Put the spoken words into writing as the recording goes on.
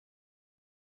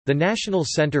The National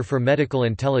Center for Medical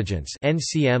Intelligence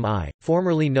 (NCMI),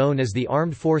 formerly known as the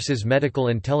Armed Forces Medical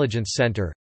Intelligence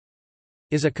Center,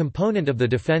 is a component of the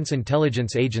Defense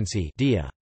Intelligence Agency (DIA).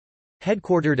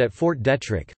 Headquartered at Fort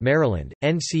Detrick, Maryland,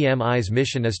 NCMI's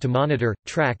mission is to monitor,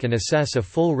 track and assess a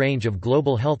full range of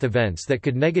global health events that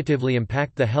could negatively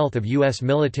impact the health of U.S.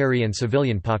 military and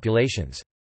civilian populations.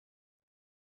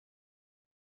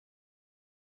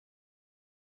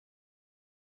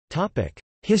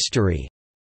 History.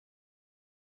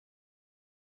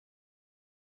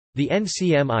 The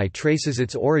NCMI traces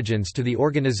its origins to the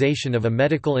organization of a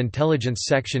medical intelligence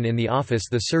section in the Office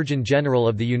of the Surgeon General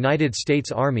of the United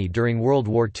States Army during World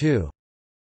War II.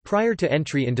 Prior to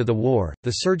entry into the war,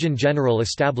 the Surgeon General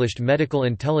established medical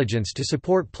intelligence to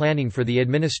support planning for the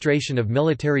administration of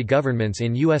military governments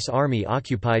in U.S.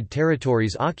 Army-occupied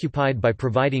territories occupied by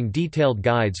providing detailed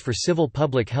guides for civil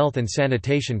public health and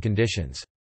sanitation conditions.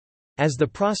 As the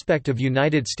prospect of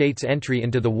United States entry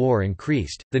into the war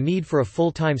increased, the need for a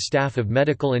full-time staff of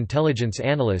medical intelligence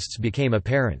analysts became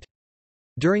apparent.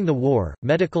 During the war,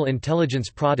 medical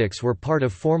intelligence products were part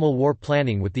of formal war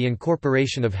planning with the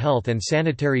incorporation of health and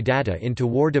sanitary data into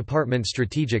War Department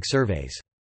strategic surveys.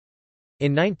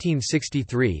 In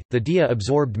 1963, the DIA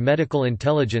absorbed medical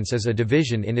intelligence as a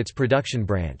division in its production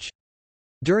branch.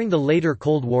 During the later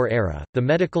Cold War era, the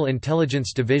Medical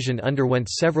Intelligence Division underwent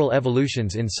several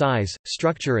evolutions in size,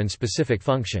 structure and specific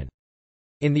function.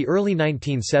 In the early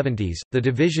 1970s, the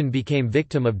division became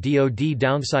victim of DoD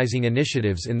downsizing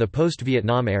initiatives in the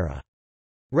post-Vietnam era.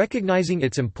 Recognizing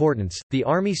its importance, the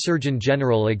Army Surgeon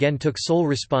General again took sole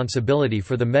responsibility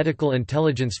for the medical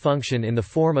intelligence function in the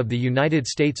form of the United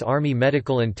States Army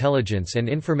Medical Intelligence and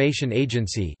Information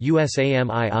Agency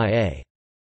 (USAMIIA).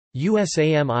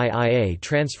 USAMIIA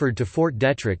transferred to Fort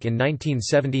Detrick in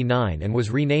 1979 and was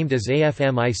renamed as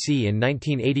AFMIC in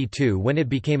 1982 when it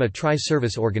became a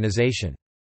tri-service organization.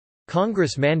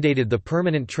 Congress mandated the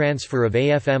permanent transfer of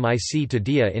AFMIC to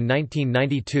DIA in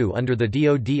 1992 under the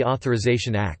DoD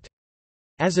Authorization Act.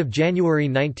 As of January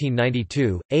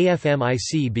 1992,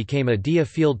 AFMIC became a DIA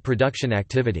field production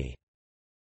activity.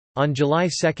 On July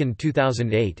 2,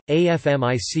 2008,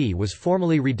 AFMIC was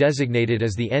formally redesignated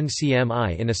as the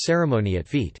NCMI in a ceremony at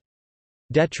Fort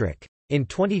Detrick. In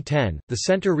 2010, the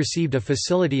center received a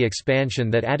facility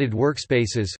expansion that added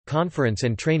workspaces, conference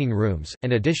and training rooms,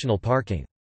 and additional parking.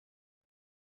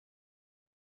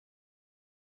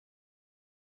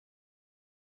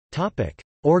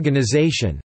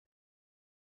 Organization.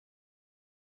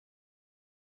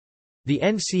 The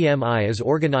NCMI is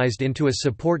organized into a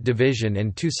support division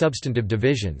and two substantive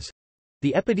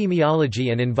divisions—the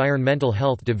Epidemiology and Environmental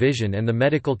Health Division and the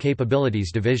Medical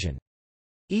Capabilities Division.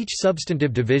 Each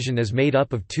substantive division is made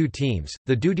up of two teams,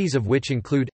 the duties of which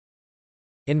include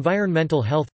environmental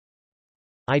health,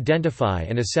 identify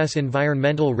and assess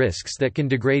environmental risks that can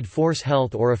degrade force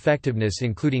health or effectiveness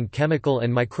including chemical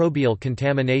and microbial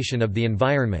contamination of the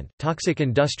environment, toxic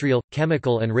industrial,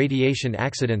 chemical and radiation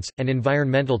accidents, and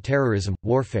environmental terrorism,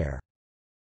 warfare.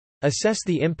 Assess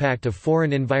the impact of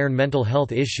foreign environmental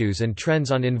health issues and trends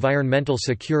on environmental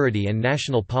security and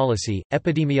national policy,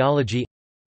 epidemiology.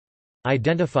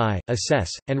 Identify, assess,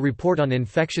 and report on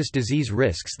infectious disease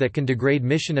risks that can degrade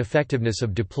mission effectiveness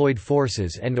of deployed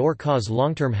forces and/or cause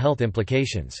long-term health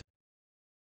implications.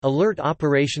 Alert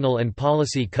operational and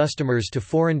policy customers to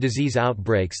foreign disease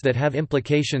outbreaks that have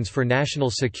implications for national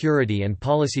security and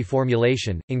policy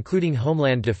formulation, including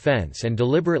homeland defense and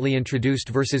deliberately introduced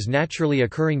versus naturally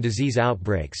occurring disease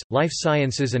outbreaks, life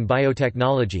sciences and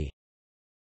biotechnology.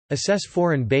 Assess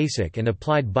foreign basic and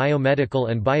applied biomedical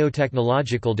and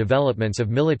biotechnological developments of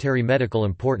military medical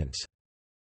importance.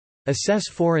 Assess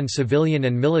foreign civilian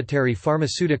and military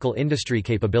pharmaceutical industry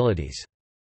capabilities.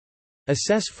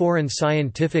 Assess foreign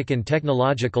scientific and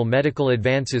technological medical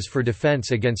advances for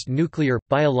defense against nuclear,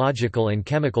 biological and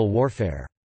chemical warfare.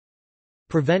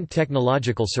 Prevent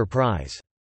technological surprise.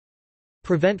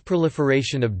 Prevent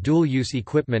proliferation of dual-use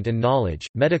equipment and knowledge,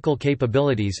 medical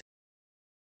capabilities.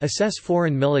 Assess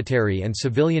foreign military and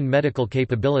civilian medical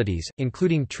capabilities,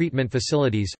 including treatment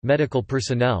facilities, medical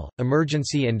personnel,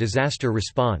 emergency and disaster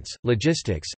response,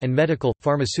 logistics, and medical,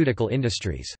 pharmaceutical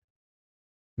industries.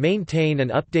 Maintain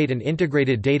and update an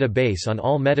integrated database on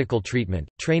all medical treatment,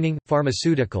 training,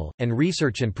 pharmaceutical, and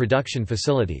research and production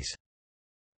facilities.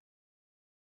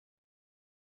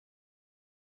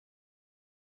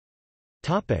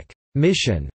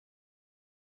 Mission.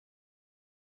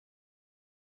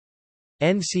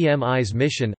 NCMI's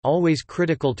mission, always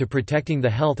critical to protecting the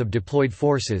health of deployed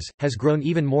forces, has grown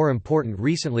even more important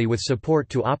recently with support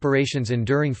to Operations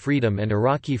Enduring Freedom and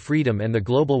Iraqi Freedom and the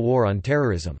global war on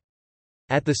terrorism.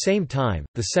 At the same time,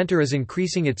 the center is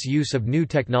increasing its use of new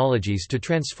technologies to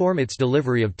transform its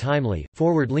delivery of timely,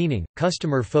 forward-leaning,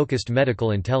 customer-focused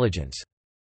medical intelligence.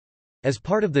 As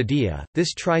part of the DIA,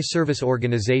 this tri-service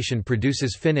organization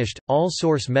produces finished,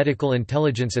 all-source medical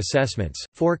intelligence assessments,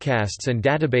 forecasts and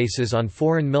databases on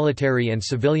foreign military and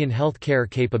civilian health care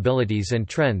capabilities and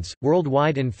trends,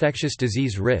 worldwide infectious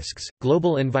disease risks,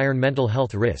 global environmental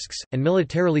health risks, and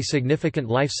militarily significant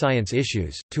life science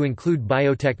issues, to include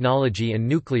biotechnology and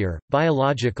nuclear,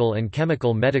 biological and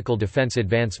chemical medical defense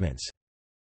advancements.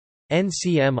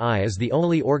 NCMI is the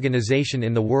only organization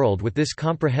in the world with this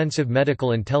comprehensive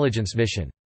medical intelligence mission.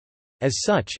 As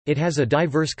such, it has a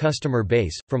diverse customer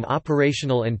base, from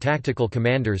operational and tactical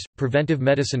commanders, preventive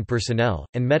medicine personnel,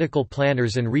 and medical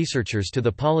planners and researchers to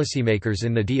the policymakers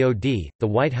in the DoD, the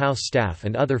White House staff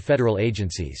and other federal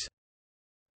agencies.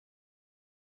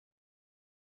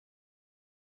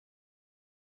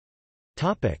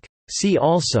 See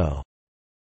also: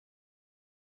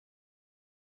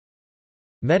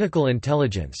 Medical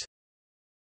intelligence.